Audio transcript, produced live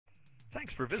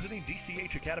Thanks for visiting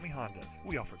Dch Academy Honda.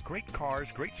 We offer great cars,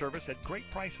 great service at great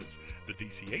prices. The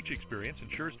DCH experience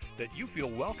ensures that you feel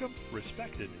welcome,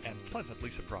 respected, and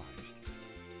pleasantly surprised.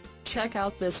 Check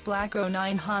out this black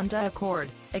 '09 Honda Accord,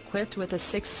 equipped with a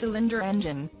 6-cylinder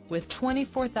engine, with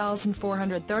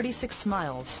 24,436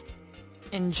 miles.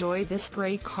 Enjoy this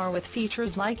great car with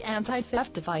features like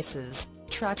anti-theft devices,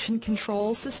 traction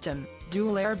control system,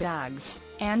 dual airbags,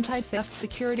 anti-theft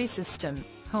security system,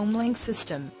 homelink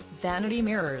system, vanity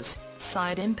mirrors,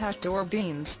 side impact door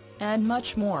beams, and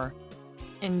much more.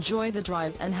 Enjoy the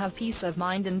drive and have peace of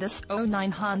mind in this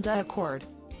 '09 Honda Accord.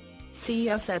 See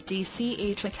us at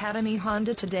DCH Academy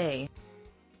Honda today.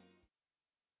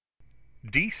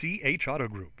 DCH Auto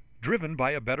Group, driven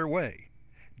by a better way.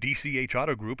 DCH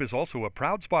Auto Group is also a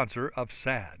proud sponsor of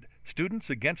SAD, Students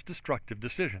Against Destructive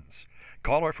Decisions.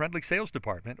 Call our friendly sales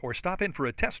department or stop in for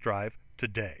a test drive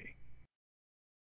today.